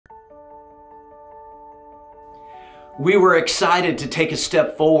We were excited to take a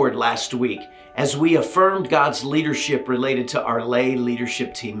step forward last week as we affirmed God's leadership related to our lay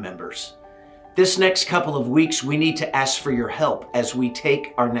leadership team members. This next couple of weeks, we need to ask for your help as we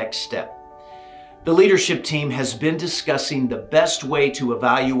take our next step. The leadership team has been discussing the best way to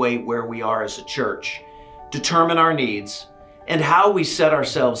evaluate where we are as a church, determine our needs, and how we set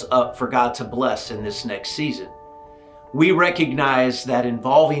ourselves up for God to bless in this next season. We recognize that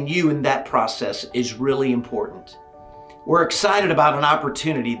involving you in that process is really important. We're excited about an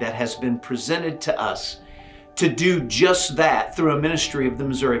opportunity that has been presented to us to do just that through a ministry of the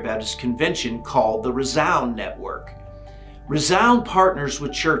Missouri Baptist Convention called the Resound Network. Resound partners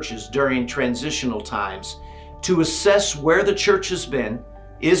with churches during transitional times to assess where the church has been,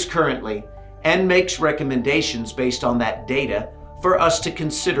 is currently, and makes recommendations based on that data for us to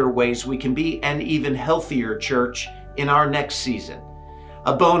consider ways we can be an even healthier church in our next season.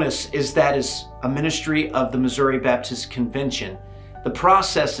 A bonus is that as a ministry of the Missouri Baptist Convention, the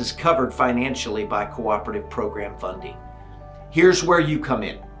process is covered financially by cooperative program funding. Here's where you come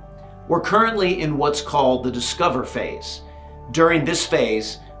in. We're currently in what's called the Discover phase. During this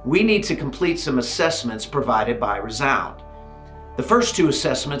phase, we need to complete some assessments provided by Resound. The first two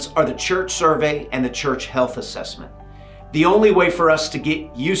assessments are the church survey and the church health assessment. The only way for us to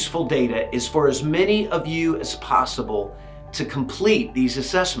get useful data is for as many of you as possible to complete these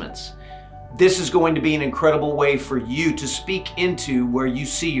assessments. This is going to be an incredible way for you to speak into where you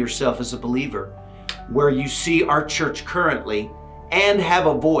see yourself as a believer, where you see our church currently, and have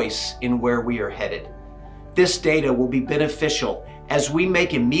a voice in where we are headed. This data will be beneficial as we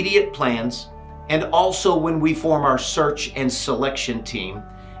make immediate plans and also when we form our search and selection team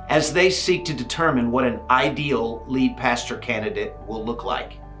as they seek to determine what an ideal lead pastor candidate will look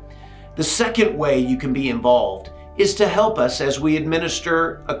like. The second way you can be involved is to help us as we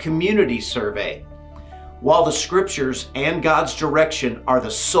administer a community survey. While the scriptures and God's direction are the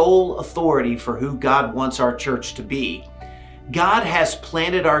sole authority for who God wants our church to be, God has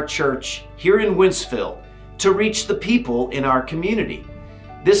planted our church here in Wentzville to reach the people in our community.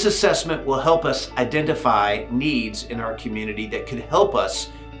 This assessment will help us identify needs in our community that could help us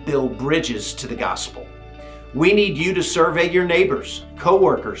build bridges to the gospel. We need you to survey your neighbors,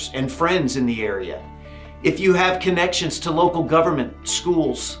 coworkers, and friends in the area. If you have connections to local government,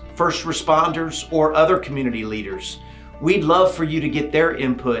 schools, first responders, or other community leaders, we'd love for you to get their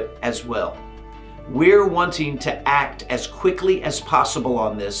input as well. We're wanting to act as quickly as possible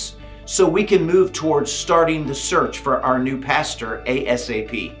on this so we can move towards starting the search for our new pastor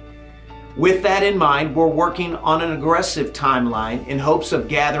ASAP. With that in mind, we're working on an aggressive timeline in hopes of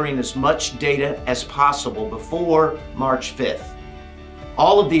gathering as much data as possible before March 5th.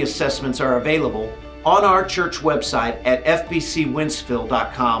 All of the assessments are available on our church website at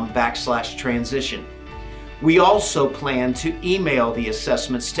fbcwentzville.com/transition. We also plan to email the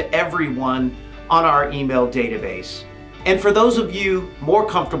assessments to everyone on our email database. And for those of you more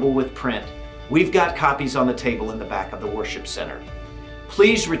comfortable with print, we've got copies on the table in the back of the worship center.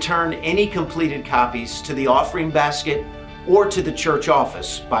 Please return any completed copies to the offering basket or to the church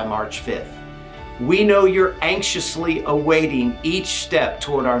office by March 5th. We know you're anxiously awaiting each step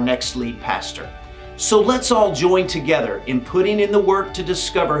toward our next lead pastor. So let's all join together in putting in the work to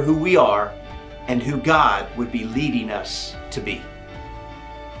discover who we are and who God would be leading us to be.